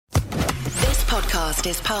podcast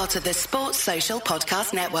is part of the Sports Social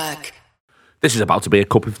Podcast Network. This is about to be a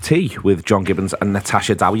cup of tea with John Gibbons and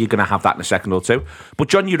Natasha Dowie. You're going to have that in a second or two. But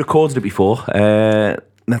John, you recorded it before.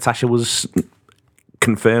 Natasha was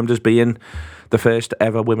confirmed as being the first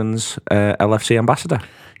ever women's LFC ambassador.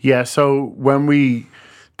 Yeah, so when we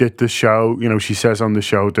did the show, you know, she says on the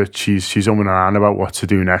show that she's umming and ahhing about what to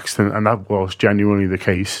do next, and that was genuinely the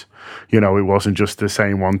case. You know, it wasn't just the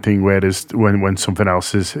same one thing, whereas when something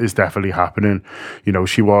else is definitely happening. You know,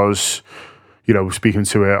 she was, you know, speaking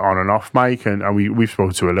to her on and off mic, and we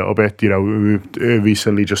spoke to her a little bit, you know,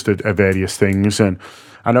 recently just at various things, and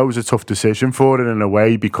I know it was a tough decision for her in a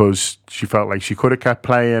way, because she felt like she could have kept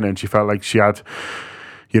playing, and she felt like she had,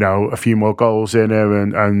 you know, a few more goals in her,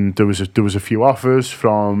 and there was a few offers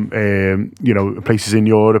from you know, places in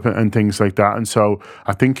Europe and things like that, and so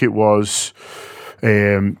I think it was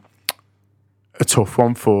a tough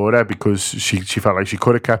one for her, because she felt like she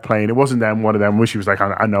could have kept playing. It wasn't one of them where she was like,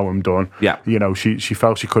 I know I'm done. Yeah. You know, she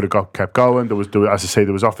felt she could have kept going. There was, as I say,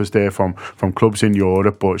 there was offers there from clubs in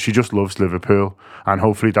Europe, but she just loves Liverpool, and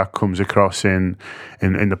hopefully that comes across in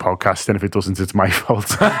the podcast. And if it doesn't, it's my fault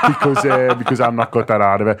because I'm not got that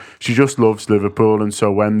out of it. She just loves Liverpool, and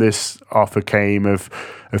so when this offer came of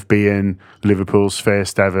being Liverpool's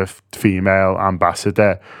first ever female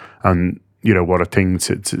ambassador, and you know, what a thing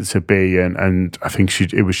to be, and I think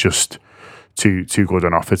it was just too good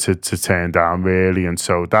an offer to turn down, really. And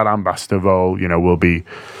so that ambassador role, you know, will be,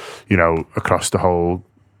 you know, across the whole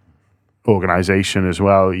organisation as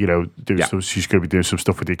well. You know, she's going to be doing some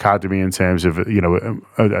stuff with the academy in terms of, you know,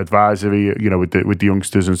 advisory, you know, with the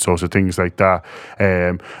youngsters and sorts of things like that.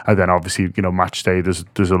 And then obviously, you know, match day, there's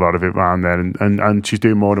a lot of it around there, and she's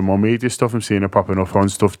doing more and more media stuff. I'm seeing her popping up on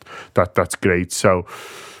stuff that's great. So.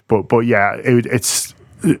 But yeah, it's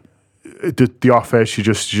the offer. She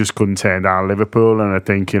just couldn't turn down Liverpool, and I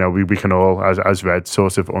think, you know, we can all, as Red,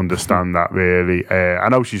 sort of understand that, really. I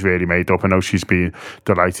know she's really made up. I know she's been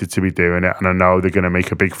delighted to be doing it, and I know they're going to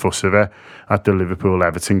make a big fuss of her at the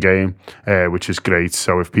Liverpool-Everton game, which is great.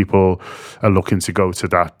 So if people are looking to go to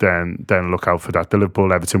that, then look out for that. The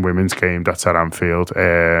Liverpool-Everton women's game, that's at Anfield.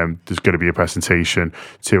 There's going to be a presentation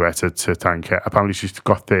to her to thank her. Apparently she's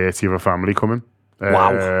got 30 of her family coming.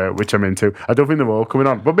 Wow. Which I'm into. I don't think they're all coming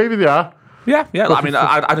on, but maybe they are. Yeah. I mean,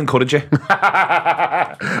 I'd encourage you.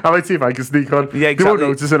 I might see if I can sneak on. Yeah, exactly. They won't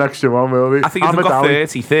notice an extra one, will they? I think if they've got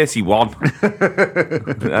 30, 31,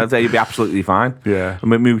 they'd be absolutely fine. Yeah. And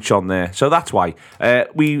we mooch on there. So that's why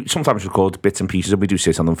we sometimes record bits and pieces, and we do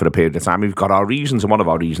sit on them for a period of time. We've got our reasons, and one of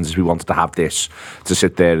our reasons is we wanted to have this to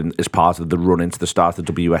sit there as part of the run into the start of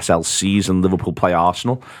the WSL season. Liverpool play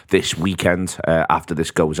Arsenal this weekend after this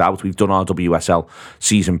goes out. We've done our WSL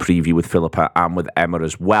season preview with Philippa and with Emma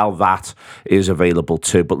as well. That is available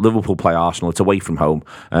too. But Liverpool play Arsenal. It's away from home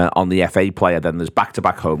on the FA player. Then there's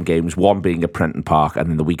back-to-back home games, one being at Prenton Park, and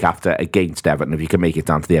then the week after against Everton. If you can make it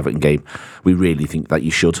down to the Everton game, we really think that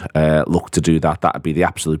you should look to do that. That would be the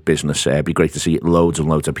absolute business. It'd be great to see loads and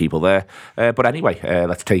loads of people there. But anyway,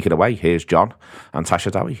 let's take it away. Here's John and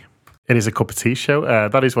Natasha Dowie. It is a cup of tea show.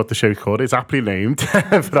 That is what the show's called. It's aptly named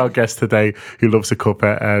for our guest today, who loves a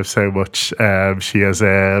cuppa so much. She has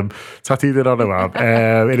tattooed it on her arm.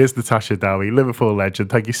 It is Natasha Dowie, Liverpool legend.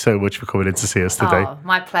 Thank you so much for coming in to see us today. Oh,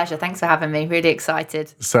 my pleasure. Thanks for having me. Really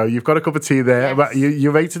excited. So you've got a cup of tea there. Yes.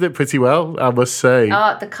 You rated it pretty well, I must say.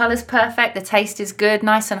 Oh, the colour's perfect. The taste is good,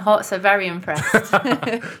 nice and hot. So very impressed.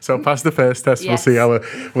 So past the first test, Yes.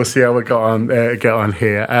 we'll see how we get on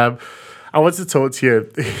here. I wanted to talk to you.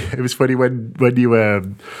 It was funny when you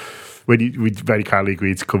we very kindly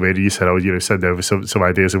agreed to come in, and you said, you know, send over some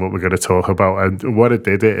ideas of what we're going to talk about. And what it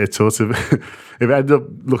did, it sort of, it ended up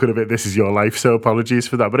looking a bit, this is your life, so apologies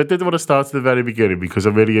for that. But I did want to start at the very beginning, because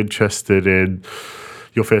I'm really interested in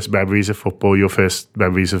your first memories of football, your first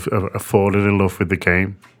memories of falling in love with the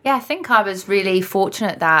game. Yeah, I think I was really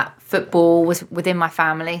fortunate that football was within my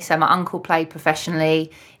family. So my uncle played professionally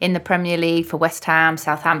in the Premier League for West Ham,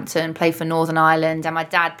 Southampton, played for Northern Ireland, and my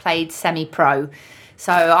dad played semi-pro.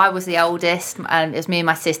 So I was the oldest, and it was me and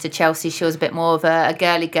my sister Chelsea. She was a bit more of a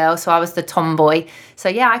girly girl, so I was the tomboy. So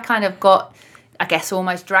yeah, I kind of got, I guess,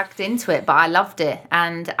 almost dragged into it, but I loved it.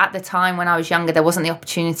 And at the time when I was younger, there wasn't the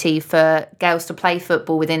opportunity for girls to play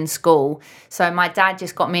football within school. So my dad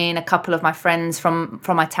just got me and a couple of my friends from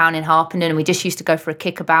my town in Harpenden, and we just used to go for a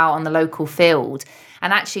kickabout on the local field.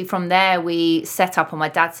 And actually from there, my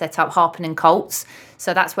dad set up Harpenden Colts.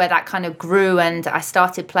 So that's where that kind of grew, and I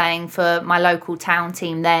started playing for my local town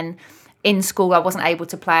team then. In school, I wasn't able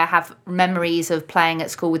to play. I have memories of playing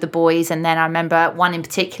at school with the boys, and then I remember one in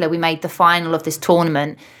particular, we made the final of this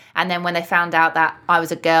tournament, and then when they found out that I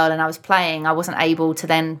was a girl and I was playing, I wasn't able to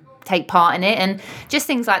then take part in it, and just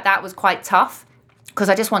things like that was quite tough because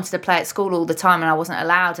I just wanted to play at school all the time and I wasn't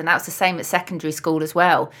allowed, and that was the same at secondary school as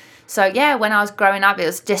well. So yeah, when I was growing up, it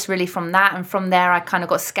was just really from that, and from there I kind of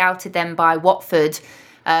got scouted then by Watford,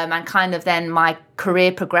 and kind of then my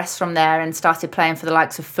career progressed from there and started playing for the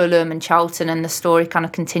likes of Fulham and Charlton, and the story kind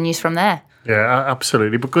of continues from there. Yeah,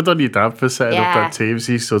 absolutely. But good on your dad for setting up that team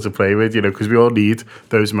so you sort of play with, because we all need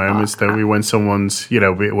those moments, don't we, when someone's,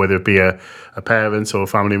 whether it be a parent or a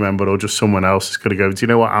family member or just someone else is going to go, do you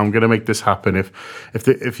know what, I'm going to make this happen.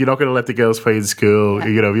 If you're not going to let the girls play in school, if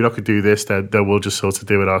you're not going to do this, then we'll just sort of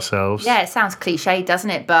do it ourselves. Yeah, it sounds cliche, doesn't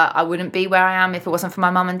it? But I wouldn't be where I am if it wasn't for my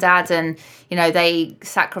mum and dad, and they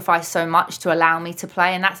sacrificed so much to allow me to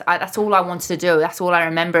play, and that's all I wanted to do. That's all I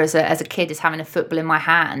remember as a kid, is having a football in my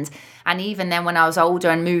hand. And even then, when I was older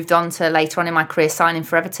and moved on to later on in my career signing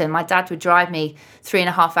for Everton, my dad would drive me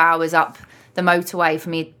 3.5 hours up the motorway for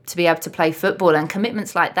me to be able to play football. And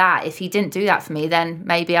commitments like that, if he didn't do that for me, then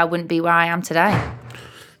maybe I wouldn't be where I am today.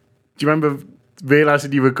 Do you remember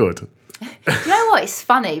realising you were good? You know what? It's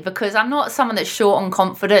funny because I'm not someone that's short on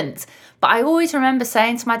confidence, but I always remember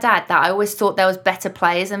saying to my dad that I always thought there was better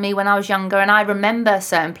players than me when I was younger. And I remember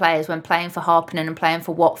certain players when playing for Harpenden and playing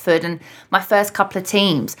for Watford and my first couple of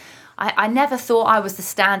teams. I never thought I was the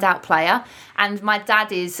standout player, and my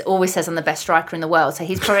dad always says I'm the best striker in the world. So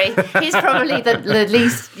he's probably the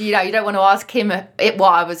least. You don't want to ask him what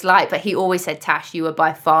I was like, but he always said, "Tash, you were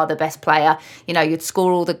by far the best player. You'd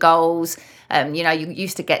score all the goals. You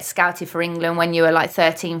used to get scouted for England when you were like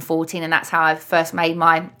 13, 14, and that's how I first made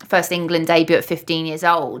my first England debut at 15 years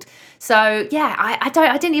old." So yeah,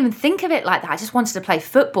 I didn't even think of it like that. I just wanted to play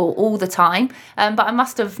football all the time, but I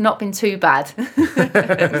must have not been too bad.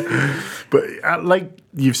 But like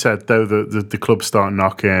you've said, though, the clubs start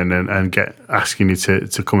knocking and get asking you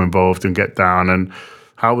to come involved and get down. And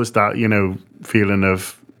how was that, feeling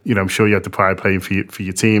of, I'm sure you had the pride playing for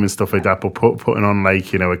your team and stuff like that, but putting on a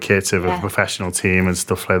kit of a professional team and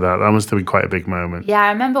stuff like that must have been quite a big moment. Yeah,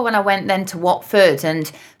 I remember when I went then to Watford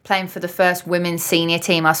and playing for the first women's senior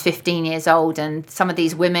team. I was 15 years old, and some of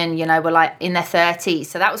these women, were like in their 30s.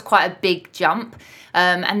 So that was quite a big jump.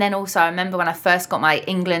 And then also I remember when I first got my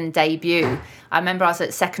England debut, I remember I was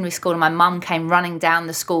at secondary school and my mum came running down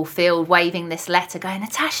the school field waving this letter going,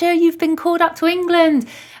 "Natasha, you've been called up to England."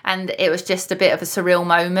 And it was just a bit of a surreal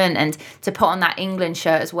moment, and to put on that England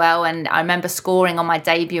shirt as well. And I remember scoring on my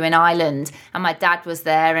debut in Ireland, and my dad was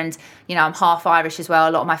there, and I'm half Irish as well,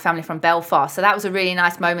 a lot of my family from Belfast, so that was a really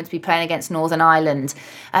nice moment to be playing against Northern Ireland.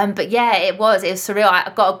 But yeah, it was surreal.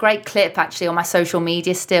 I've got a great clip actually on my social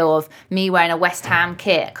media still of me wearing a West Ham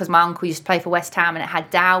kit, because my uncle used to play for West Ham, and it had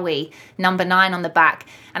Dowie number 9 on the back,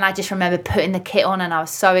 and I just remember putting the kit on and I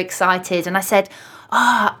was so excited, and I said,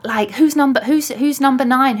 who's number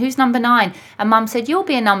 9? Who's number 9? And Mum said, "You'll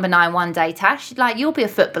be a number 9 one day, Tash. You'll be a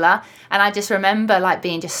footballer." And I just remember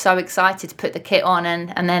being just so excited to put the kit on,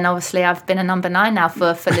 and then obviously I've been a number 9 now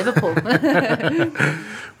for Liverpool.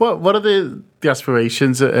 What are the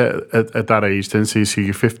aspirations at that age then? So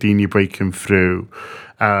you're 15, you're breaking through.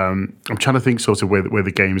 I'm trying to think sort of where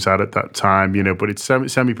the game's at that time, but it's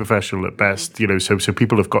semi-professional at best, so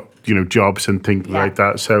people have got, jobs and things like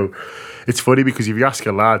that. So it's funny because if you ask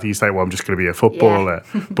a lad, he's like, "Well, I'm just going to be a footballer."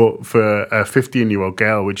 Yeah. But for a 15-year-old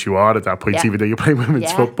girl, which you are at that point, even though you're playing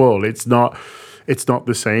women's football, it's not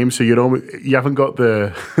the same. So you haven't got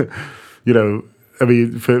the, I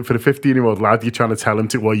mean, for the 15-year-old lad, you're trying to tell him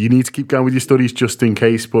you need to keep going with your studies just in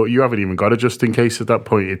case, but you haven't even got a just in case at that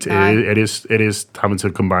point. It is having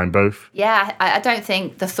to combine both. Yeah, I don't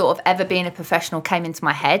think the thought of ever being a professional came into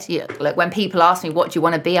my head. When people ask me, "What do you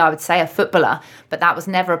want to be?" I would say a footballer, but that was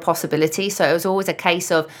never a possibility. So it was always a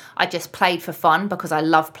case of I just played for fun because I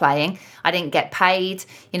love playing. I didn't get paid.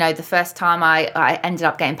 The first time I ended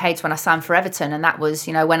up getting paid was when I signed for Everton, and that was,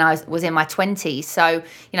 when I was in my 20s. So,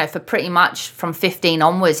 for pretty much from 15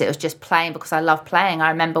 onwards, it was just playing because I love playing. I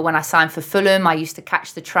remember when I signed for Fulham, I used to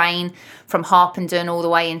catch the train from Harpenden all the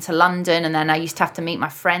way into London, and then I used to have to meet my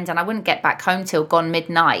friend, and I wouldn't get back home till gone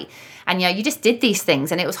midnight. And, you just did these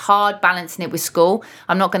things, and it was hard balancing it with school.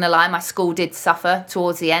 I'm not going to lie, my school did suffer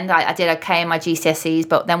towards the end. I did okay in my GCSEs,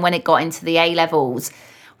 but then when it got into the A-levels,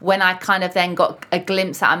 when I kind of then got a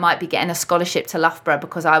glimpse that I might be getting a scholarship to Loughborough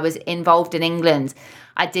because I was involved in England,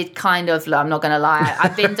 I did kind of, I'm not going to lie, I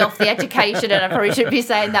binned off the education, and I probably shouldn't be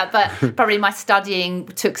saying that, but probably my studying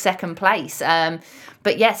took second place.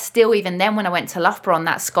 But yes, still, even then, when I went to Loughborough on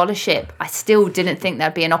that scholarship, I still didn't think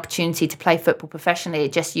there'd be an opportunity to play football professionally.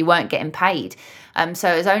 It just, you weren't getting paid.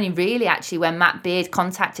 So it was only really actually when Matt Beard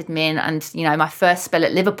contacted me and my first spell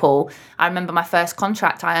at Liverpool, I remember my first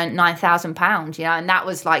contract, I earned £9,000, and that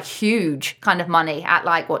was like huge kind of money at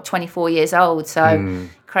 24 years old. So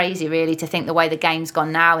crazy really to think the way the game's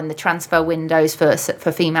gone now and the transfer windows for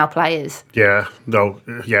female players. Yeah, no,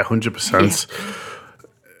 yeah, 100%. Yeah.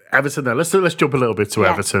 Everton then. Let's jump a little bit to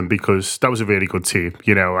Everton, because that was a really good team.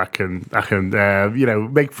 I can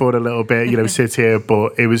make fun a little bit, sit here,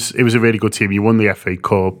 but it was a really good team. You won the FA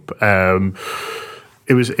Cup.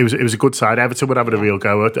 It was a good side. Everton were having a real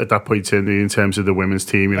go at that point in terms of the women's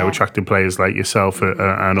team, attracting players like yourself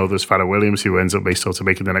and others, Farrah Williams, who ends up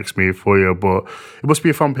making the next move for you. But it must be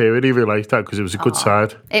a fun period if you like that, because it was a good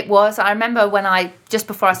side. It was. I remember just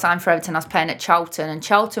before I signed for Everton, I was playing at Charlton, and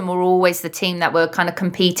Charlton were always the team that were kind of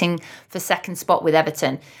competing for second spot with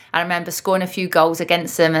Everton. I remember scoring a few goals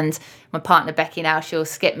against them, and my partner Becky now, she'll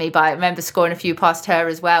skip me, but I remember scoring a few past her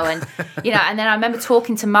as well. And and then I remember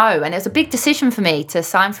talking to Mo, and it was a big decision for me to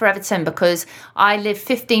sign for Everton because I lived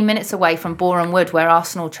 15 minutes away from Boreham Wood, where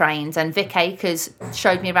Arsenal trained, and Vic Akers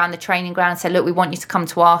showed me around the training ground and said, look, we want you to come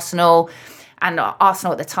to Arsenal. And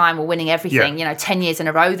Arsenal at the time were winning everything, 10 years in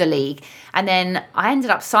a row, the league. And then I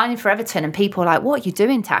ended up signing for Everton, and people were like, what are you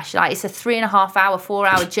doing, Tash? It's a 3.5 hour, 4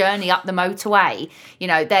 hour journey up the motorway.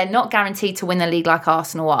 They're not guaranteed to win the league like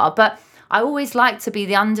Arsenal are. But I always like to be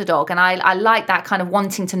the underdog, and I like that kind of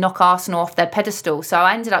wanting to knock Arsenal off their pedestal. So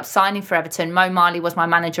I ended up signing for Everton. Mo Marley was my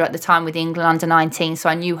manager at the time with the England under-19, so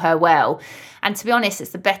I knew her well. And to be honest,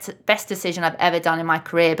 it's the best decision I've ever done in my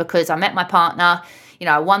career, because I met my partner.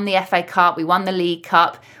 I won the FA Cup, we won the League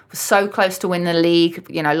Cup, was so close to win the league,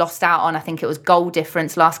 lost out on, I think it was goal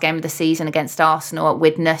difference last game of the season against Arsenal at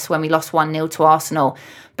Widnes when we lost 1-0 to Arsenal.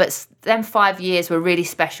 But them 5 years were really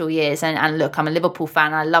special years. And look, I'm a Liverpool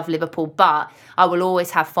fan. I love Liverpool, but I will always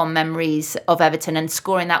have fond memories of Everton. And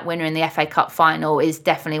scoring that winner in the FA Cup final is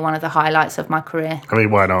definitely one of the highlights of my career. I mean,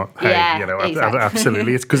 why not? Exactly.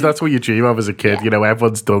 Absolutely. It's because that's what you dream of as a kid.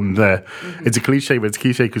 Everyone's done the. It's a cliche, but it's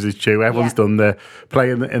cliche because it's true. Everyone's done the play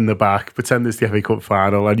in the back, pretend it's the FA Cup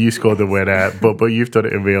final, and you scored the winner. But you've done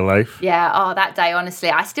it in real life. Yeah. Oh, that day, honestly,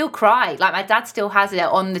 I still cry. My dad still has it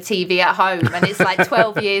on the TV at home, and it's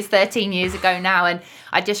 12 years, 13 years ago now, and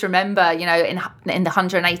I just remember, in the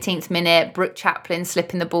 118th minute, Brooke Chaplin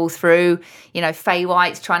slipping the ball through, Faye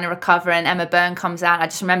White's trying to recover, and Emma Byrne comes out. I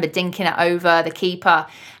just remember dinking it over the keeper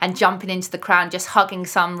and jumping into the crowd, just hugging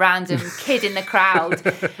some random kid in the crowd.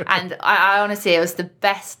 And I honestly, it was the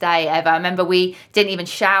best day ever. I remember we didn't even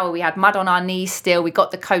shower. We had mud on our knees still. We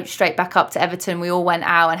got the coach straight back up to Everton. We all went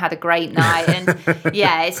out and had a great night. And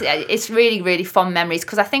yeah, it's really, really fond memories,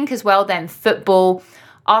 because I think as well then football,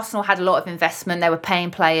 Arsenal had a lot of investment. They were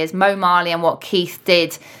paying players. Mo Marley and what Keith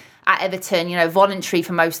did at Everton, voluntary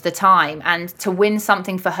for most of the time. And to win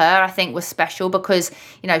something for her, I think, was special because,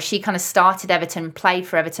 she kind of started Everton, played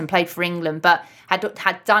for England, but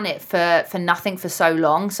had done it for nothing for so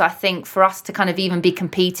long. So I think for us to kind of even be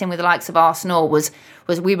competing with the likes of Arsenal was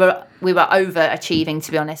we were overachieving,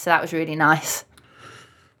 to be honest. So that was really nice.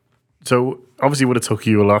 So obviously it would have took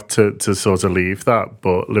you a lot to sort of leave that,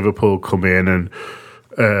 but Liverpool come in and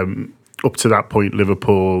up to that point,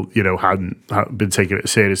 Liverpool, hadn't been taking it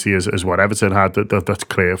seriously as what Everton had. That's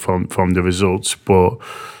clear from the results. But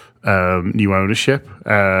new ownership,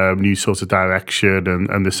 new sort of direction,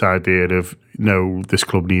 and this idea of this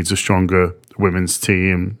club needs a stronger women's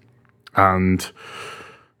team, and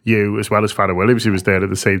you, as well as Farrah Williams, who was there at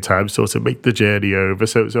the same time, sort of make the journey over.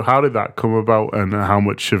 So how did that come about, and how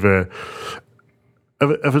much of a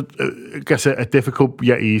I guess a difficult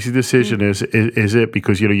yet easy decision is it?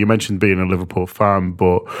 Because you mentioned being a Liverpool fan,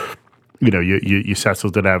 but you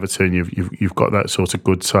settled at Everton. You've got that sort of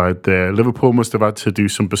good side there. Liverpool must have had to do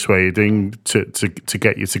some persuading to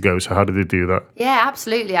get you to go. So how did they do that? Yeah,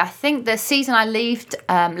 absolutely. I think the season I left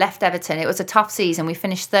Everton, it was a tough season. We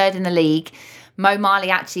finished third in the league. Mo Marley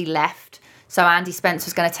actually left, so Andy Spence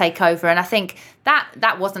was going to take over, and I think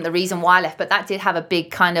that wasn't the reason why I left, but that did have a big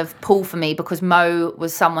kind of pull for me because Mo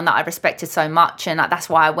was someone that I respected so much, and that's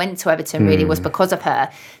why I went to Everton, really, was because of her.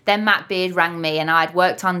 Then Matt Beard rang me, and I'd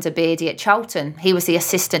worked under Beardy at Charlton. He was the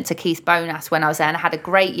assistant to Keith Bonas when I was there, and I had a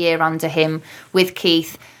great year under him with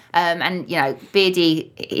Keith. And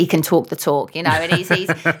Beardy, he can talk the talk, and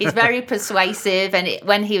he's very persuasive. And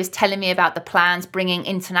when he was telling me about the plans, bringing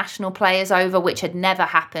international players over, which had never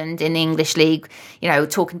happened in the English league,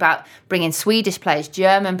 talking about bringing Swedish players,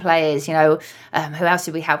 German players, who else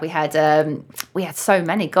did we have? We had so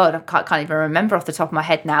many. God, I can't even remember off the top of my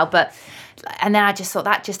head now. And then I just thought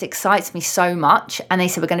that just excites me so much. And they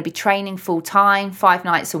said we're going to be training full time, 5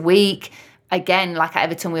 nights a week. Again, like at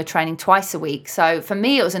Everton, we were training twice a week. So for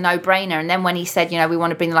me, it was a no-brainer. And then when he said, we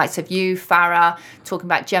want to bring the likes of you, Farah, talking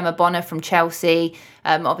about Gemma Bonner from Chelsea,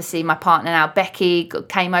 obviously my partner now, Becky,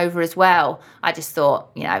 came over as well. I just thought,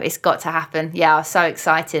 it's got to happen. Yeah, I was so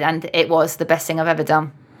excited. And it was the best thing I've ever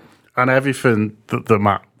done. And everything that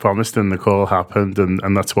Matt promised in the call happened,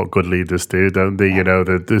 and that's what good leaders do, don't they? Yeah.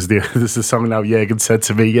 There's the song now Jürgen said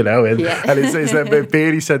to me, and it's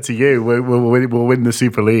Beardy said to you, we'll win the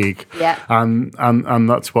Super League, and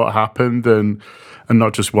that's what happened, and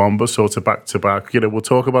not just one, but sort of back to back. We'll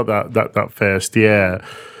talk about that first year.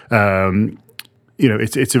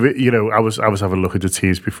 It's I was having a look at the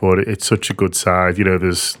teams before. It's such a good side.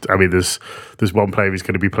 There's one player who's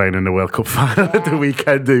going to be playing in the World Cup final at the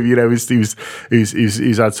weekend.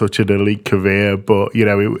 He's had such an elite career, but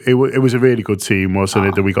it was a really good team, wasn't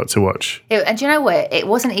it? That we got to watch. And do you know what? It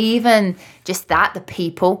wasn't even just that. The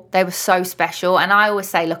people, they were so special. And I always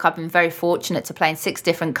say, look, I've been very fortunate to play in 6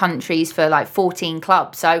 different countries for like 14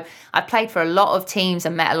 clubs. So I played for a lot of teams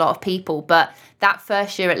and met a lot of people, but that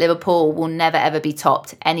first year at Liverpool will never, ever be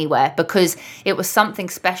topped anywhere because it was something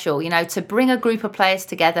special, to bring a group of players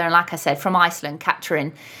together. And like I said, from Iceland,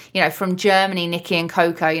 Katrin, from Germany, Nikki and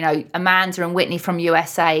Coco, Amanda and Whitney from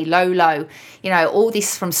USA, Lolo, all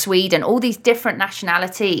these from Sweden, all these different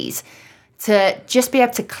nationalities to just be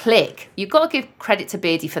able to click. You've got to give credit to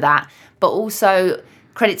Beardy for that, but also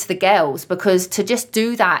credit to the girls because to just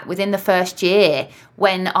do that within the first year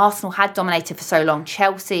when Arsenal had dominated for so long,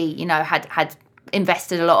 Chelsea, had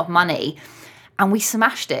invested a lot of money and we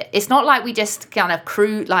smashed it. It's not like we just kind of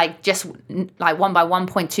won by 1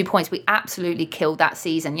 point, 2 points. We absolutely killed that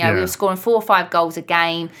season. We were scoring 4 or 5 goals a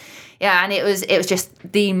game. Yeah, and it was just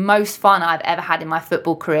the most fun I've ever had in my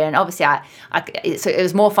football career. And obviously, it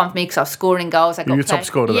was more fun for me because I was scoring goals. I got you top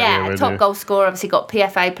scorer of the year, top goal scorer. Obviously, got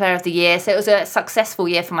PFA Player of the Year. So it was a successful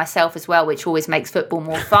year for myself as well, which always makes football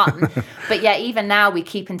more fun. But yeah, even now we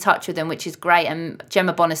keep in touch with them, which is great. And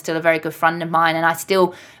Gemma Bonner's still a very good friend of mine. And I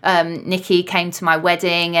still, Nikki came to my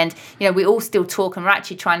wedding, and we all still talk. And we're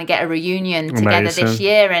actually trying to get a reunion together this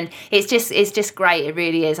year. And it's just great. It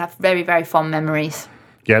really is. I have very, very fond memories.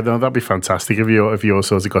 Yeah, no, that'd be fantastic if you all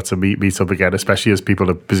sort of got to meet up again, especially as people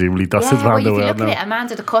are presumably dotted around the world now. If you look at it,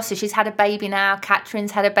 Amanda Da Costa, she's had a baby now.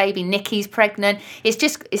 Katrin's had a baby. Nikki's pregnant.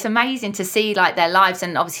 It's amazing to see like their lives,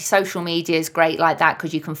 and obviously social media is great like that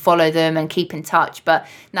because you can follow them and keep in touch. But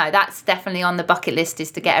no, that's definitely on the bucket list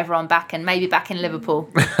is to get everyone back and maybe back in Liverpool.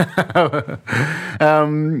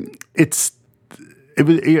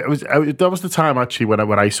 That was the time actually when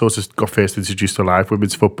I sort of got first introduced to live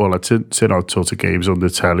women's football. I'd seen odd sorts of games on the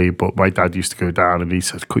telly, but my dad used to go down and he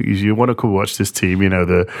said, "You want to come watch this team?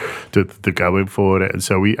 They're going for it." And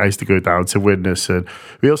so I used to go down to witness, and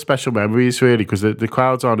real special memories really because the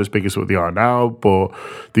crowds aren't as big as what they are now, but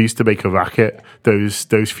they used to make a racket.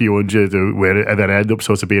 Those few hundred, and then end up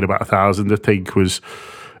sort of being about 1,000. I think was.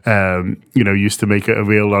 Used to make a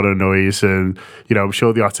real lot of noise, and I'm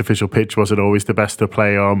sure the artificial pitch wasn't always the best to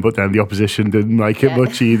play on, but then the opposition didn't like it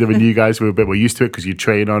much either, and you guys were a bit more used to it because you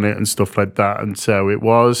train on it and stuff like that, and so it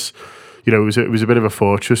was. It was a bit of a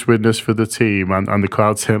fortress witness for the team, and the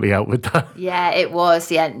crowd certainly helped with that. Yeah, it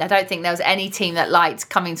was. Yeah, I don't think there was any team that liked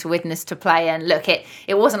coming to Widnes to play. And look, it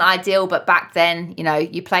wasn't ideal, but back then,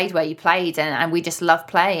 you played where you played, and we just loved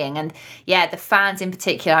playing. And yeah, the fans in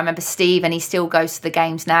particular. I remember Steve, and he still goes to the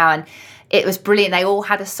games now, and it was brilliant. They all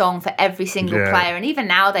had a song for every single player, and even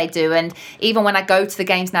now they do. And even when I go to the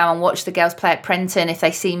games now and watch the girls play at Prenton, if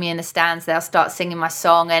they see me in the stands, they'll start singing my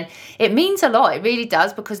song. And it means a lot. It really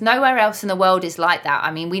does, because nowhere else in the world is like that.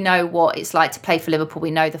 I mean, we know what it's like to play for Liverpool.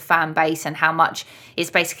 We know the fan base and how much it's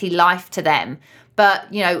basically life to them.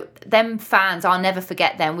 But, them fans, I'll never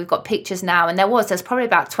forget them. We've got pictures now. And there's probably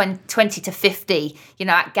about 20 to 50,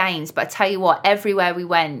 at games. But I tell you what, everywhere we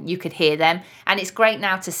went, you could hear them. And it's great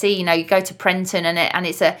now to see, you go to Prenton and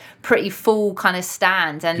it's a pretty full kind of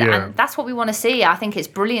stand. And that's what we want to see. I think it's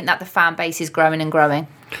brilliant that the fan base is growing and growing.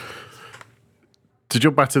 To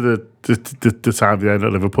jump back to the time then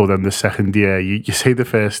at Liverpool, then the second year, you say the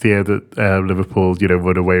first year that Liverpool,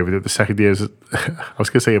 run away with it. The second year is, I was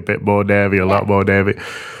going to say a bit more nervy, a lot more nervy.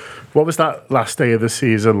 What was that last day of the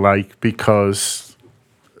season like? Because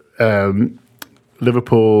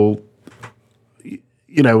Liverpool,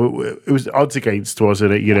 you know, it was odds against,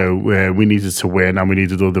 wasn't it? You know, where we needed to win and we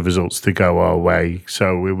needed all the results to go our way.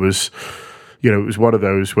 So it was, you know, it was one of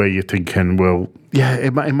those where you're thinking, well, yeah,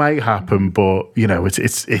 it might happen, but you know,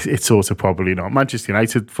 it's sort of probably not. Manchester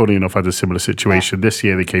United, funny enough, had a similar situation this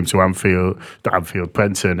year. They came to Anfield,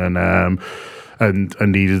 Brenton, and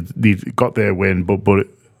needed got their win,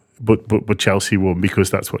 but Chelsea won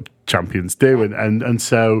because that's what champions do, and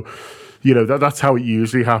so. You know, that's how it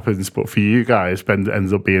usually happens. But for you guys, Ben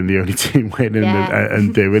ends up being the only team winning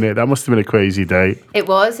and doing it. That must have been a crazy day. It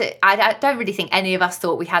was. I don't really think any of us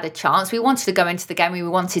thought we had a chance. We wanted to go into the game. We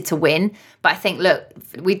wanted to win. But I think, look,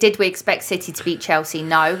 we expect City to beat Chelsea?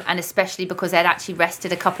 No. And especially because they'd actually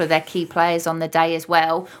rested a couple of their key players on the day as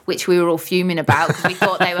well, which we were all fuming about because we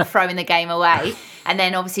thought they were throwing the game away. And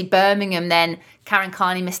then obviously Birmingham then, Karen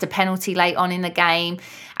Carney missed a penalty late on in the game.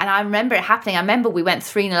 And I remember it happening. I remember we went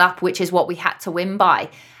 3-0 up, which is what we had to win by.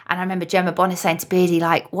 And I remember Gemma Bonner saying to Beardy,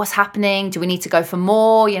 like, what's happening? Do we need to go for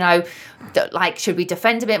more? You know, like, should we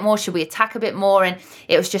defend a bit more? Should we attack a bit more? And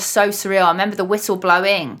it was just so surreal. I remember the whistle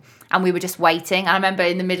blowing and we were just waiting. I remember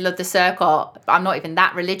in the middle of the circle, I'm not even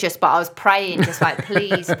that religious, but I was praying just like,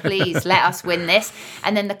 please, please let us win this.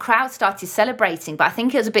 And then the crowd started celebrating. But I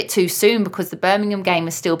think it was a bit too soon because the Birmingham game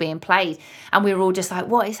was still being played. And we were all just like,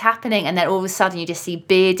 what is happening? And then all of a sudden you just see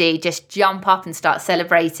Beardy just jump up and start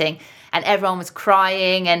celebrating. And everyone was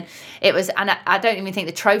crying, and it was. And I don't even think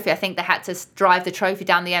the trophy. I think they had to drive the trophy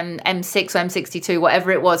down the M6 or M62,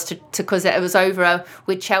 whatever it was, to because it was over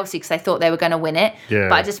with Chelsea because they thought they were going to win it. Yeah.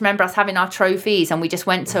 But I just remember us having our trophies, and we just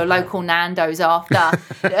went to a local Nando's after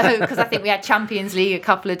because I think we had Champions League a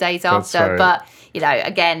couple of days after. Right. But you know,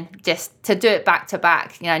 again, just to do it back to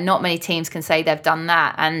back, you know, not many teams can say they've done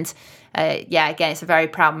that, and. Again, it's a very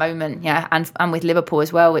proud moment, and with Liverpool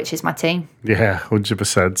as well, which is my team. Yeah,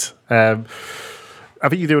 100%. I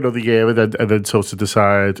think you do another year and then sort of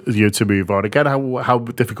decide to move on. Again, how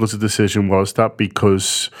difficult a decision was that?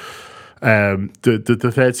 Because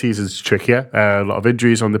the third season's trickier, a lot of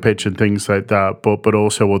injuries on the pitch and things like that, but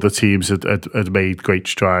also other teams had made great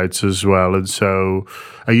strides as well. And so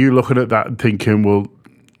are you looking at that and thinking, well,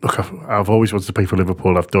 look, I've always wanted to play for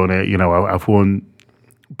Liverpool, I've done it, you know, I've won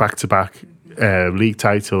back-to-back league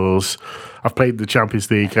titles. I've played the Champions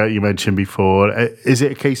League, you mentioned before. Is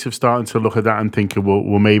it a case of starting to look at that and thinking,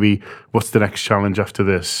 well, maybe what's the next challenge after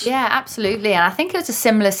this? Yeah, absolutely. And I think it was a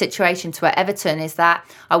similar situation to at Everton, is that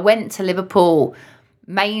I went to Liverpool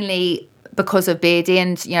mainly because of Beardy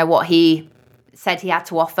and, you know, what he said he had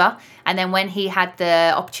to offer. And then when he had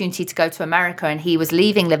the opportunity to go to America and he was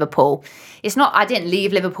leaving Liverpool, I didn't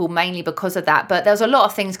leave Liverpool mainly because of that, but there was a lot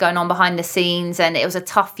of things going on behind the scenes and it was a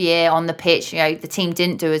tough year on the pitch. You know, the team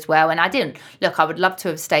didn't do as well. And I would love to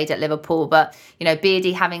have stayed at Liverpool, but, you know,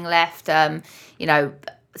 Beardy having left, you know,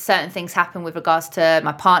 certain things happened with regards to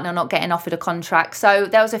my partner not getting offered a contract. So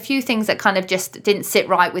there was a few things that kind of just didn't sit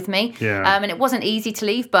right with me. Yeah. And it wasn't easy to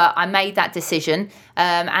leave, but I made that decision.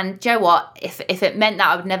 And do you know what? If it meant that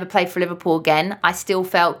I would never play for Liverpool again, I still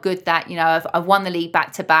felt good that, you know, I've won the league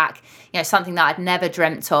back to back, you know, something that I'd never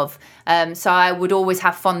dreamt of. So I would always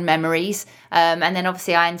have fond memories. And then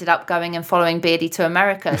obviously I ended up going and following Beardy to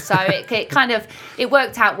America. So it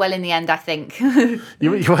worked out well in the end, I think.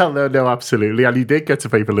 No, absolutely. And you did get to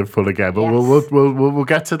play for Liverpool again, but yes. we'll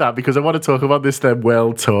get to that because I want to talk about this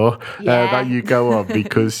world tour that you go on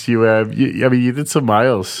because you did some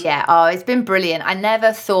miles. Yeah, it's been brilliant. I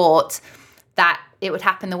never thought that it would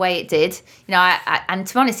happen the way it did. You know, and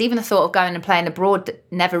to be honest, even the thought of going and playing abroad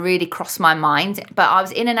never really crossed my mind. But I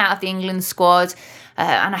was in and out of the England squad.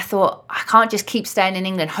 And I thought, I can't just keep staying in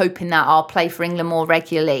England hoping that I'll play for England more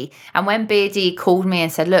regularly. And when Beardy called me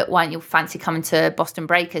and said, look, why don't you fancy coming to Boston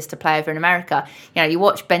Breakers to play over in America? You know, you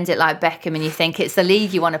watch Bend It Like Beckham and you think it's the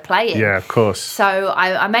league you want to play in. Yeah, of course. So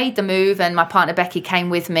I made the move and my partner Becky came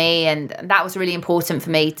with me, and that was really important for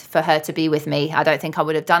me, for her to be with me. I don't think I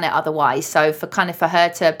would have done it otherwise. So for her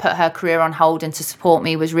to put her career on hold and to support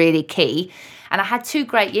me was really key. And I had 2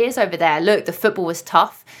 great years over there. Look, the football was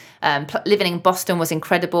tough. Living in Boston was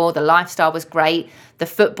incredible. The lifestyle was great. The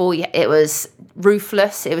football, it was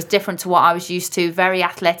ruthless. It was different to what I was used to. Very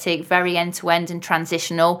athletic, very end-to-end and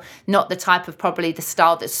transitional. Not the type of probably the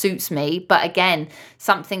style that suits me. But again,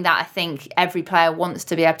 something that I think every player wants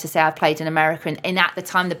to be able to say, I've played in America and at the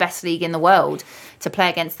time the best league in the world, to play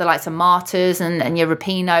against the likes of Martyrs and your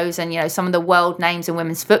Rapinos and, you know, some of the world names in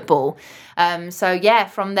women's football. So yeah,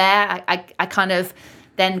 from there, I kind of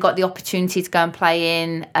Then got the opportunity to go and play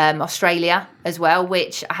in Australia as well,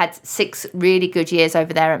 which I had 6 really good years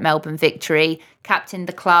over there at Melbourne Victory. Captained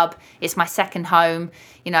the club. It's my second home.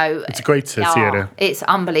 It's a great city. It's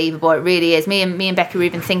unbelievable. It really is. Me and Becky were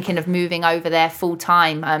even thinking of moving over there full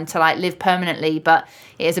time to like live permanently, but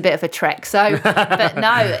it is a bit of a trek. So, but no.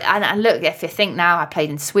 And look, if you think now, I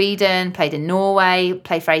played in Sweden, played in Norway,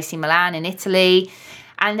 played for AC Milan in Italy,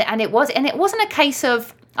 and it wasn't a case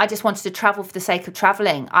of I just wanted to travel for the sake of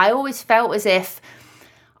traveling. I always felt as if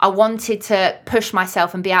I wanted to push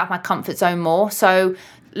myself and be out of my comfort zone more. So,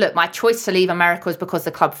 look, my choice to leave America was because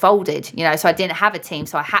the club folded, so I didn't have a team,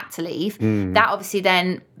 so I had to leave. That obviously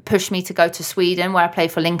then pushed me to go to Sweden, where I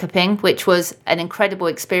played for Linköping, which was an incredible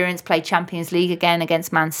experience. Played Champions League again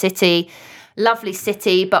against Man City. Lovely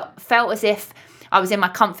city, but felt as if I was in my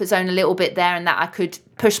comfort zone a little bit there and that I could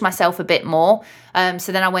push myself a bit more.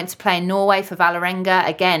 So then I went to play in Norway for Vålerenga,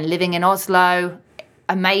 again, living in Oslo.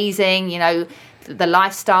 Amazing, the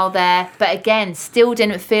lifestyle there, but again, still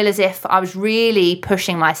didn't feel as if I was really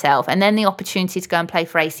pushing myself. And then the opportunity to go and play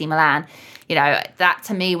for AC Milan, that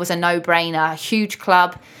to me was a no-brainer. A huge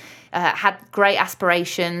club, had great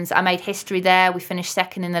aspirations. I made history there. We finished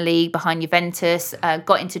second in the league behind Juventus,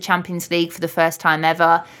 got into Champions League for the first time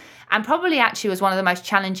ever. And probably actually was one of the most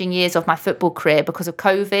challenging years of my football career because of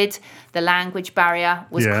COVID. The language barrier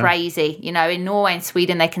was crazy. In Norway and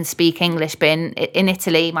Sweden, they can speak English, but in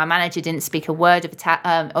Italy, my manager didn't speak a word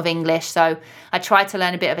of English. So I tried to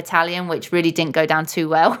learn a bit of Italian, which really didn't go down too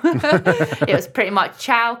well. It was pretty much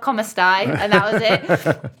ciao, come stai, and that was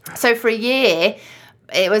it. So for a year,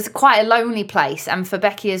 it was quite a lonely place. And for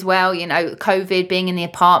Becky as well, COVID, being in the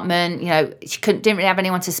apartment, she didn't really have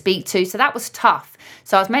anyone to speak to. So that was tough.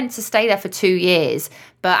 So I was meant to stay there for 2 years,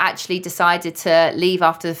 but actually decided to leave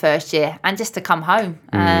after the first year and just to come home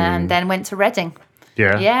and then went to Reading.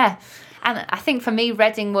 Yeah. And I think for me,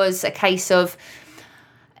 Reading was a case of,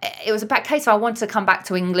 I wanted to come back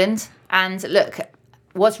to England. And look,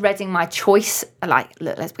 was Reading my choice?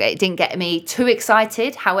 It didn't get me too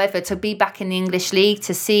excited. However, to be back in the English league,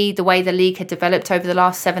 to see the way the league had developed over the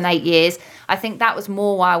last 7-8 years, I think that was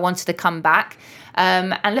more why I wanted to come back.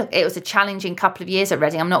 And look, it was a challenging couple of years at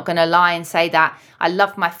Reading. I'm not going to lie and say that I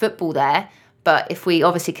loved my football there. But if we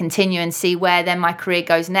obviously continue and see where then my career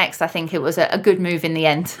goes next, I think it was a good move in the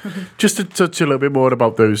end. Just to touch a little bit more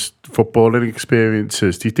about those footballing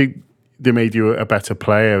experiences, do you think they made you a better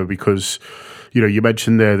player? Because, you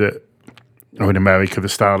mentioned there that in America, the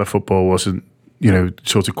style of football wasn't,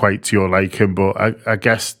 sort of quite to your liking. But I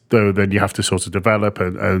guess, though, then you have to sort of develop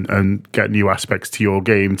and get new aspects to your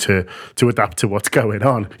game to adapt to what's going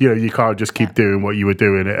on. You can't just keep doing what you were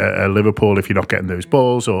doing at Liverpool if you're not getting those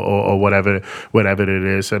balls or whatever it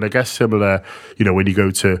is. And I guess similar, when you go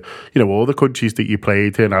to, all the countries that you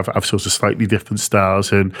played in have sort of slightly different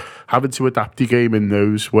styles, and having to adapt your game in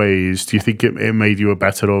those ways, do you think it made you a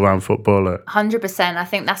better all-round footballer? 100%. I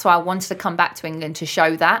think that's why I wanted to come back to England, to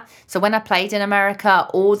show that. So when I played in America,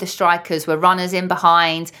 all the strikers were runners in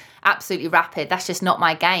behind, absolutely rapid. That's just not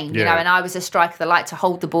my game, and I was a striker that liked to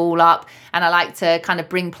hold the ball up, and I like to kind of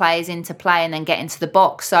bring players into play and then get into the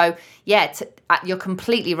box. So you're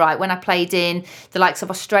completely right. When I played in the likes of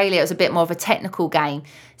Australia, it was a bit more of a technical game.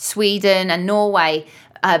 Sweden and Norway,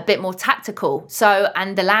 a bit more tactical. So,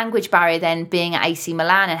 and the language barrier then being at AC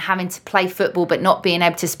Milan and having to play football but not being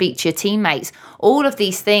able to speak to your teammates, all of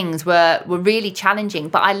these things were really challenging.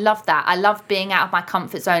 But I loved that. I loved being out of my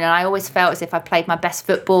comfort zone, and I always felt as if I played my best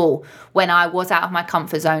football when I was out of my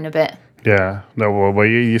comfort zone a bit. Yeah, no, well,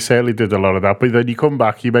 you certainly did a lot of that. But then you come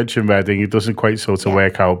back, you mentioned Reading, it doesn't quite sort of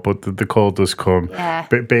work out, but the call does come. Yeah.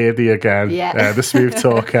 Bit beardy again, the smooth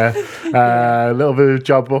talker. A little bit of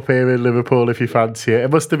job up here in Liverpool if you fancy it.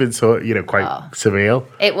 It must have been quite surreal.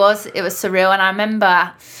 It was surreal, and I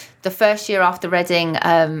remember the first year after Reading,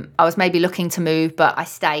 I was maybe looking to move, but I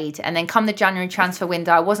stayed. And then come the January transfer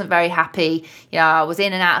window, I wasn't very happy. I was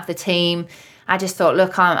in and out of the team. I just thought,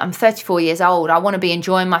 look, I'm 34 years old. I want to be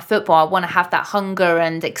enjoying my football. I want to have that hunger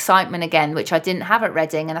and excitement again, which I didn't have at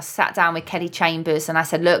Reading. And I sat down with Kelly Chambers and I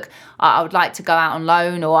said, look, I would like to go out on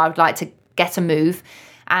loan, or I would like to get a move.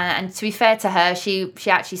 And to be fair to her, she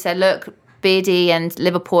actually said, look, Beardy and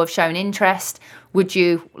Liverpool have shown interest. Would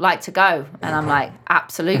you like to go? And I'm like,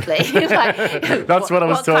 absolutely. That's what I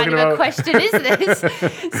was talking about. What kind of a question is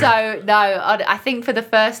this? So, no, I think for the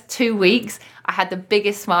first 2 weeks, I had the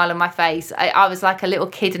biggest smile on my face. I was like a little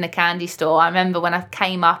kid in a candy store. I remember when I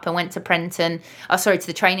came up and went to to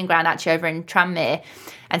the training ground actually over in Tranmere,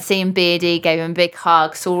 and seeing Beardy, gave him a big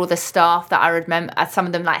hug, saw all the staff that I remember, some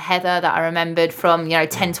of them like Heather that I remembered from,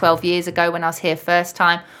 10, 12 years ago when I was here first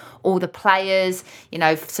time. all the players,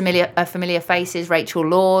 familiar faces, Rachel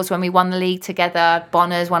Laws when we won the league together,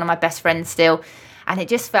 Bonner's one of my best friends still. And it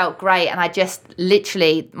just felt great. And I just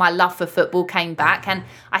literally, my love for football came back. And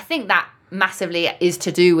I think that massively is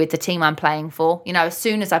to do with the team I'm playing for. As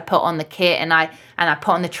soon as I put on the kit and I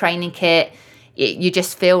put on the training kit, you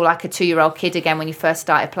just feel like a 2-year-old kid again when you first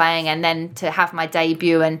started playing. And then to have my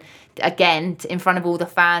debut and again in front of all the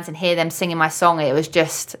fans and hear them singing my song, it was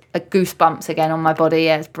just a goosebumps again on my body.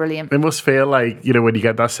 Yeah, it's brilliant. It must feel like, when you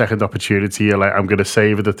get that second opportunity, you're like, I'm going to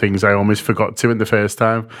savour the things I almost forgot to in the first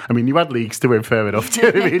time. I mean, you had leagues to win, fair enough. Do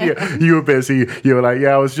you know what I mean? You were busy. You were like,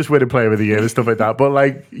 yeah, I was just winning player of the year and stuff like that.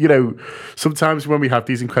 But sometimes when we have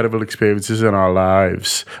these incredible experiences in our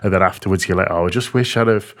lives and then afterwards you're like, oh, I just wish I'd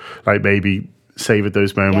have maybe savoured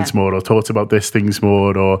those moments more, or thought about this things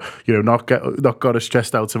more, or not got as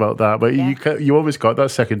stressed out about that. But you always got that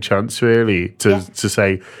second chance really to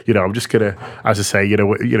say, I'm just gonna, as I say,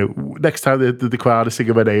 next time the crowd is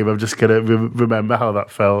singing my name, I'm just gonna remember how that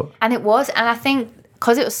felt. And it was, and I think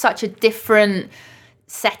because it was such a different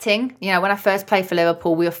setting, when I first played for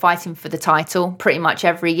Liverpool, we were fighting for the title pretty much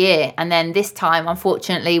every year, and then this time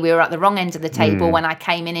unfortunately we were at the wrong end of the table when I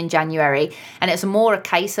came in January, and it's more a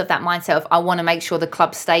case of that mindset of I want to make sure the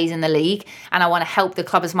club stays in the league and I want to help the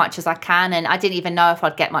club as much as I can. And I didn't even know if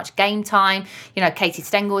I'd get much game time. Katie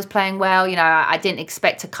Stengel was playing well. I didn't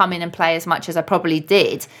expect to come in and play as much as I probably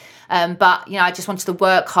did. But I just wanted to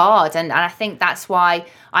work hard, and I think that's why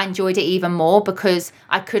I enjoyed it even more, because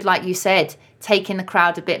I could, like you said, take in the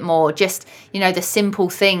crowd a bit more, just the simple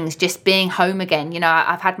things, just being home again.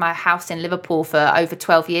 I've had my house in Liverpool for over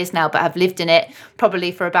 12 years now, but I've lived in it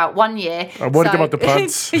probably for about 1 year. I'm worried about the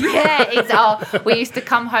plants. We used to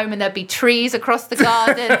come home and there'd be trees across the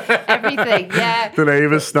garden, everything. The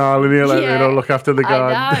neighbours snarling here like they don't look after the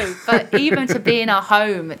garden. I know, but even to be in our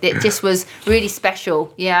home, it just was really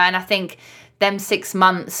special. And I think them 6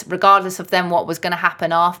 months, regardless of them what was going to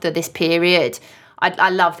happen after this period,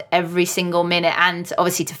 I loved every single minute. And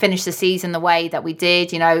obviously to finish the season the way that we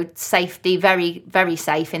did, safety, very, very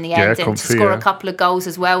safe in the end. And to score a couple of goals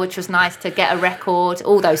as well, which was nice, to get a record.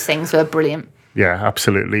 All those things were brilliant. Yeah,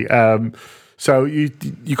 absolutely. So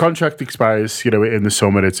your contract expires, in the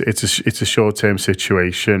summer. It's a short-term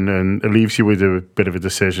situation, and it leaves you with a bit of a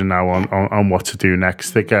decision now on what to do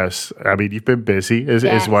next, I guess. I mean, you've been busy,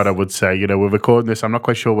 is what I would say. We're recording this. I'm not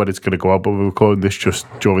quite sure when it's going to go out, but we're recording this just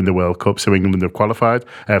during the World Cup. So England have qualified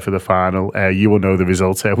for the final. You will know the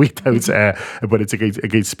results. We don't. But it's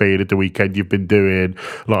against Spain at the weekend. You've been doing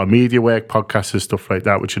a lot of media work, podcasts and stuff like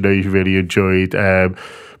that, which I know you've really enjoyed.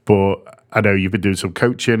 But I know you've been doing some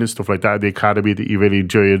coaching and stuff like that in the academy that you really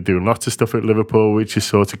enjoy, and doing lots of stuff at Liverpool, which is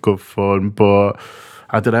sort of good fun. But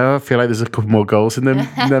I don't know, I feel like there's a couple more goals in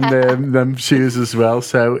them shoes as well.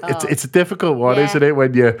 So it's a difficult one, isn't it,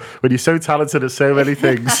 when you're so talented at so many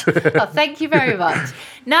things. Oh, thank you very much.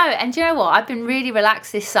 No, and do you know what? I've been really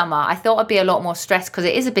relaxed this summer. I thought I'd be a lot more stressed because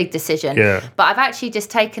it is a big decision. Yeah. But I've actually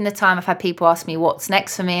just taken the time. I've had people ask me what's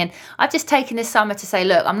next for me, and I've just taken this summer to say,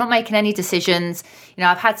 look, I'm not making any decisions.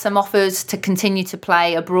 I've had some offers to continue to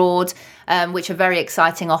play abroad, which are very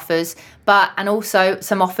exciting offers, and also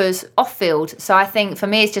some offers off field. So I think for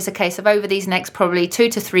me, it's just a case of over these next probably 2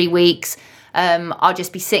 to 3 weeks, I'll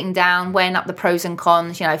just be sitting down, weighing up the pros and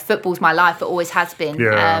cons. Football's my life, it always has been.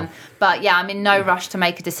 Yeah. But I'm in no rush to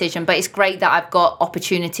make a decision. But it's great that I've got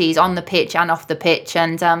opportunities on the pitch and off the pitch.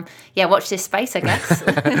 And watch this space, I guess.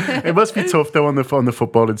 It must be tough though on the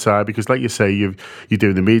footballing side, because like you say, you're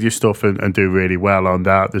doing the media stuff and do really well on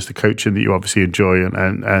that. There's the coaching that you obviously enjoy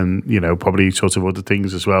and probably sort of other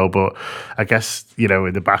things as well. But I guess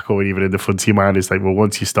in the back or even in the front of your mind, it's like, well,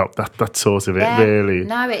 once you stop, that's sort of it, really.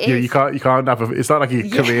 No, it is. You can't have it's not like a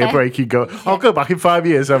career break. You go, I'll go back in 5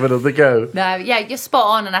 years, have another go. No, you're spot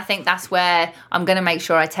on, and I think that's where I'm going to make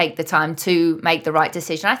sure I take the time to make the right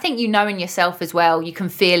decision. I think in yourself as well, you can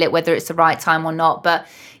feel it whether it's the right time or not. But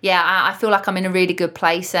I feel like I'm in a really good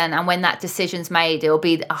place, and when that decision's made, it'll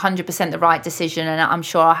be 100% the right decision, and I'm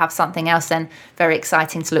sure I'll have something else then very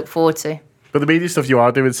exciting to look forward to. But the media stuff you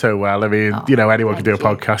are doing so well. I mean, anyone can do a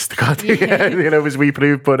podcast, can't they? As we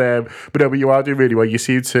prove. But you are doing really well. You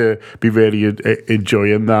seem to be really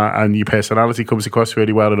enjoying that, and your personality comes across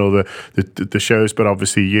really well in all the shows. But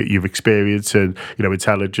obviously, you've experience and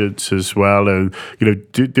intelligence as well. And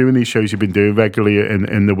doing these shows you've been doing regularly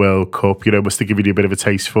in the World Cup, must have given you a bit of a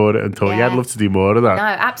taste for it, and thought, I'd love to do more of that. No,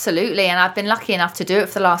 absolutely. And I've been lucky enough to do it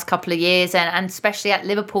for the last couple of years, and especially at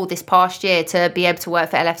Liverpool this past year to be able to work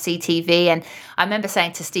for LFC TV. And And I remember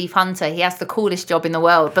saying to Steve Hunter, he has the coolest job in the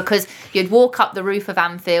world, because you'd walk up the roof of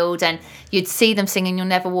Anfield and you'd see them singing You'll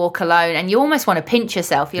Never Walk Alone, and you almost want to pinch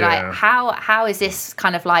yourself. You're like, how is this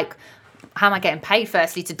kind of like, how am I getting paid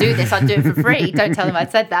firstly to do this? I'd do it for free. Don't tell them I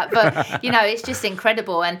said that. But, it's just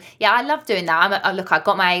incredible. And yeah, I love doing that. I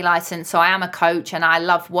got my A license, so I am a coach, and I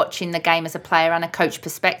love watching the game as a player and a coach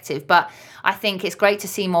perspective. But I think it's great to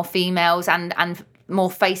see more females and more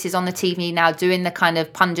faces on the TV now doing the kind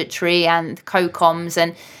of punditry and co-coms,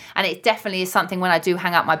 and it definitely is something, when I do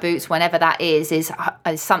hang up my boots, whenever that is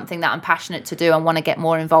something that I'm passionate to do and want to get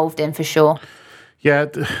more involved in, for sure. Yeah,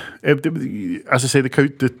 as I say,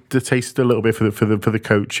 the taste a little bit for the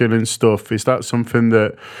coaching and stuff. Is that something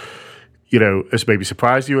that has maybe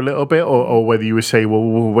surprised you a little bit, or whether you would say, well,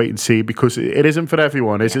 we'll wait and see, because it isn't for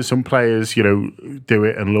everyone, is it? Some players, do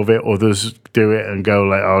it and love it. Others do it and go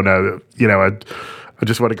like, oh no, I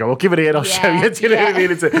just want to go, well, give it here, I'll show you. Do you know what I mean?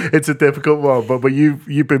 It's a difficult one, but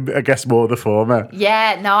you've been, I guess, more the former.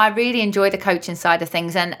 Yeah, no, I really enjoy the coaching side of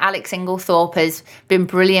things, and Alex Inglethorpe has been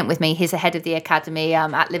brilliant with me. He's the head of the academy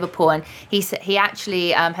at Liverpool, and he actually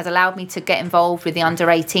has allowed me to get involved with the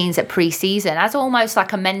under-18s at pre-season as almost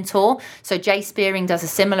like a mentor. So Jay Spearing does a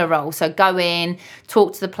similar role. So go in,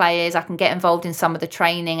 talk to the players, I can get involved in some of the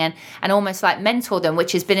training and almost like mentor them,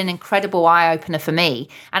 which has been an incredible eye-opener for me.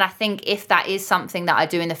 And I think if that is something that I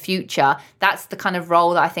do in the future, that's the kind of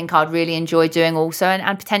role that I think I'd really enjoy doing also,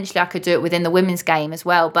 and potentially I could do it within the women's game as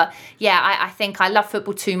well. But yeah, I think I love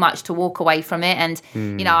football too much to walk away from it, and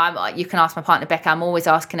you can ask my partner Becca, I'm always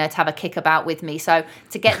asking her to have a kickabout with me, so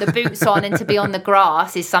to get the boots on and to be on the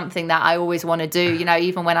grass is something that I always want to do,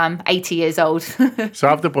 even when I'm 80 years old. So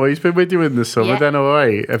have the boys been with you in the summer then, all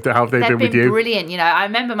right? Have they been with you? Brilliant. I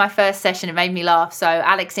remember my first session, it made me laugh. So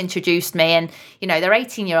Alex introduced me, and they're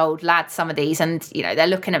 18-year-old lads, some of these, and they're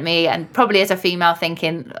looking at me, and probably as a female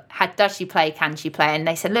thinking, does she play, can she play? And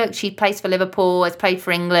they said, look, she plays for Liverpool, has played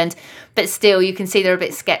for England, but still you can see they're a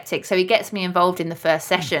bit sceptic. So he gets me involved in the first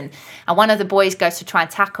session, and one of the boys goes to try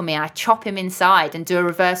and tackle me, and I chop him inside and do a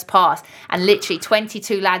reverse pass, and literally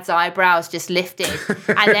 22 lads' eyebrows just lifted,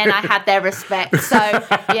 and then I had their respect. So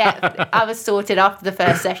yeah, I was sorted after the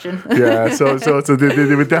first session. Yeah, so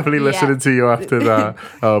they were definitely listening to you after that.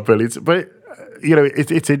 Oh, brilliant. But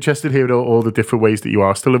it's interesting hearing all the different ways that you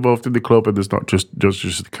are still involved in the club, and there's not just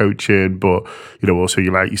the coaching, but also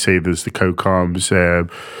like you say, there's the co-coms. I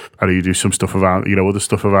know you do some stuff around other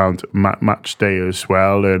stuff around match day as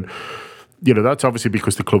well, and that's obviously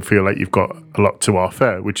because the club feel like you've got a lot to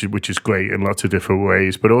offer, which is great in lots of different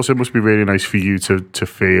ways. But also, it must be really nice for you to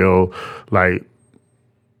feel like,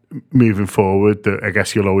 moving forward, that I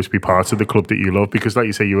guess you'll always be part of the club that you love, because like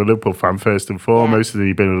you say, you're a Liverpool fan first and foremost, and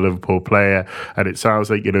you've been a Liverpool player, and it sounds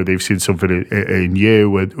like they've seen something in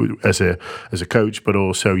you as a coach, but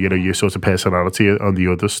also your sort of personality on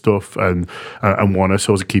the other stuff, and want to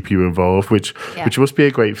sort of keep you involved, which must be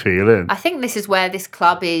a great feeling. I think this is where this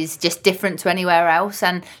club is just different to anywhere else.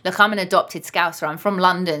 And look, I'm an adopted Scouser, I'm from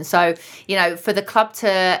London, so for the club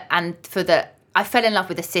I fell in love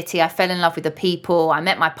with the city. I fell in love with the people. I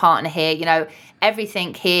met my partner here.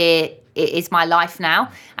 Everything here is my life now.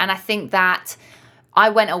 And I think that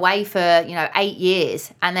I went away for, 8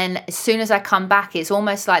 years. And then as soon as I come back, it's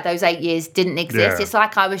almost like those 8 years didn't exist. Yeah. It's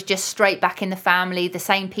like I was just straight back in the family. The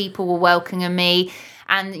same people were welcoming me.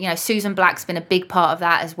 And, Susan Black's been a big part of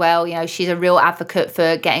that as well. She's a real advocate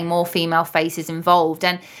for getting more female faces involved.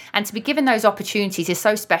 And to be given those opportunities is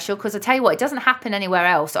so special, because I tell you what, it doesn't happen anywhere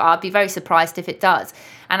else. I'd be very surprised if it does.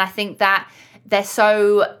 And I think that they're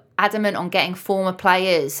so adamant on getting former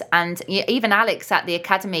players, and even Alex at the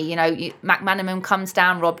academy, McManaman comes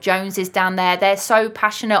down, Rob Jones is down there. They're so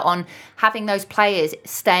passionate on having those players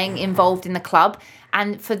staying involved in the club.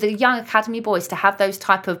 And for the young academy boys to have those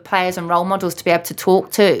type of players and role models to be able to talk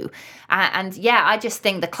to. And I just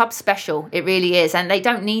think the club's special. It really is. And they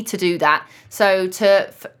don't need to do that. So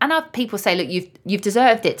and other people say, look, you've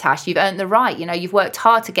deserved it, Tash. You've earned the right. You've worked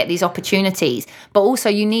hard to get these opportunities. But also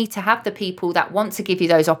you need to have the people that want to give you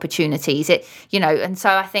those opportunities. And so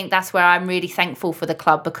I think that's where I'm really thankful for the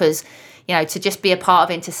club, because to just be a part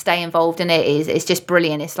of it and to stay involved in it is just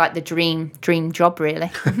brilliant. It's like the dream job, really.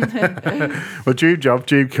 Well, dream job,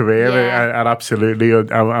 dream career, and absolutely.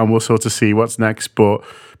 And we'll sort of see what's next. But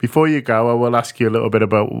before you go, I will ask you a little bit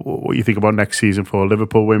about what you think about next season for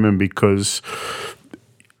Liverpool women, because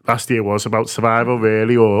last year was about survival,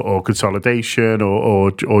 really, or consolidation,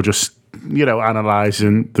 or just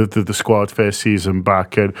analysing the squad first season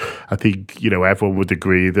back, and I think everyone would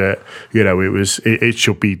agree that it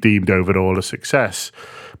should be deemed overall a success.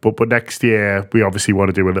 But next year, we obviously want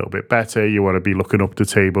to do a little bit better. You want to be looking up the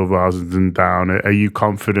table rather than down. Are you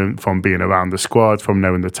confident from being around the squad, from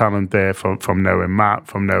knowing the talent there, from knowing Matt,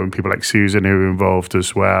 from knowing people like Susan who are involved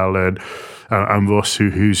as well, and Russ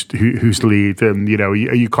who's lead? And are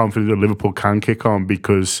you confident that Liverpool can kick on?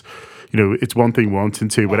 Because it's one thing wanting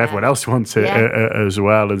to, but everyone else wants it as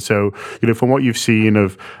well. And so, from what you've seen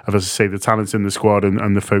of as I say, the talents in the squad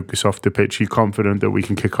and the focus off the pitch, you're confident that we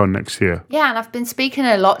can kick on next year? Yeah, and I've been speaking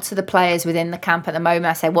a lot to the players within the camp at the moment.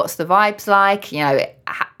 I say, what's the vibes like?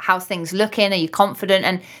 How's things looking? Are you confident?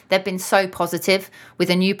 And they've been so positive with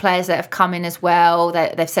the new players that have come in as well.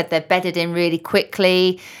 They've said they've bedded in really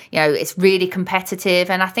quickly. It's really competitive.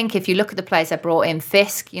 And I think if you look at the players they brought in,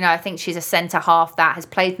 Fisk, I think she's a centre half that has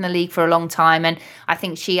played in the league for a long time. And I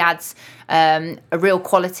think she adds a real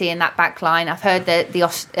quality in that back line. I've heard that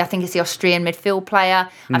I think it's the Austrian midfield player.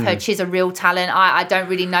 I've heard she's a real talent. I don't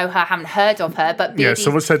really know her, haven't heard of her. But Beardy's,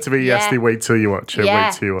 someone said to me yesterday, wait till you watch her.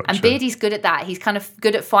 Wait till you watch her. And Beardy's good at that. He's kind of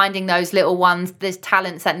good at finding those little ones, there's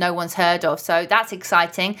talents that no one's heard of. So that's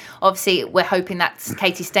exciting. Obviously, we're hoping that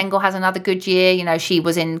Katie Stengel has another good year. She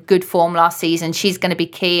was in good form last season. She's going to be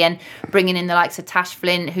key, and bringing in the likes of Tash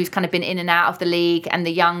Flint, who's kind of been in and out of the league, and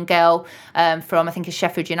the young girl from, I think, is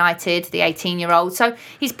Sheffield United, the 18-year-old. So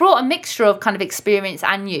he's brought a mixture of kind of experience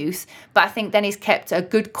and youth, but I think then he's kept a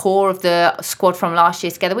good core of the squad from last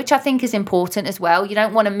year together, which I think is important as well. You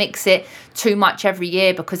don't want to mix it too much every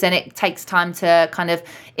year because then it takes time to kind of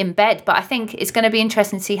embed. But I think it's going to be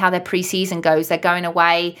interesting to see how their pre-season goes. They're going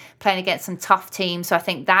away, playing against some tough teams. So I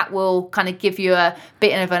think that will kind of give you a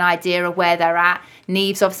bit of an idea of where they're at.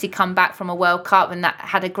 Neve's obviously come back from a World Cup and that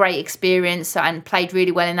had a great experience and played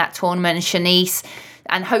really well in that tournament. And Shanice,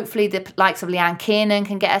 and hopefully the likes of Leanne Kiernan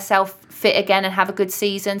can get herself fit again and have a good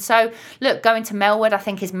season. So look, going to Melwood I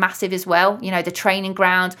think is massive as well. The training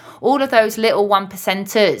ground, all of those little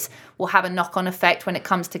 1%ers will have a knock-on effect when it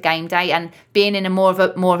comes to game day, and being in a more of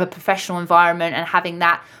a professional environment and having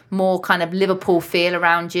that more kind of Liverpool feel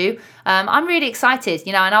around you. I'm really excited,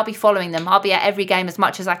 and I'll be following them. I'll be at every game as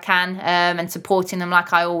much as I can and supporting them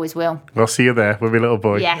like I always will. We'll see you there with your little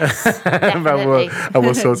boy. Yes, definitely. and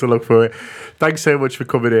we'll sort of look for it. Thanks so much for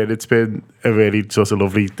coming in. It's been a really sort of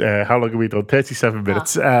lovely, how long have we done? 37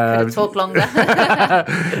 minutes. Could have talked longer.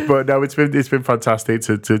 But no, it's been fantastic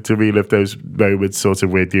to relive those moments sort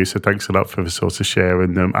of with you. So thanks a lot for sort of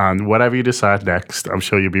sharing them. And whatever you decide next, I'm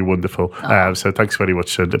sure you'll be wonderful. So thanks very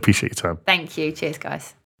much and appreciate your time. Thank you. Cheers,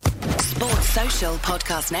 guys. Sports Social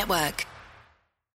Podcast Network.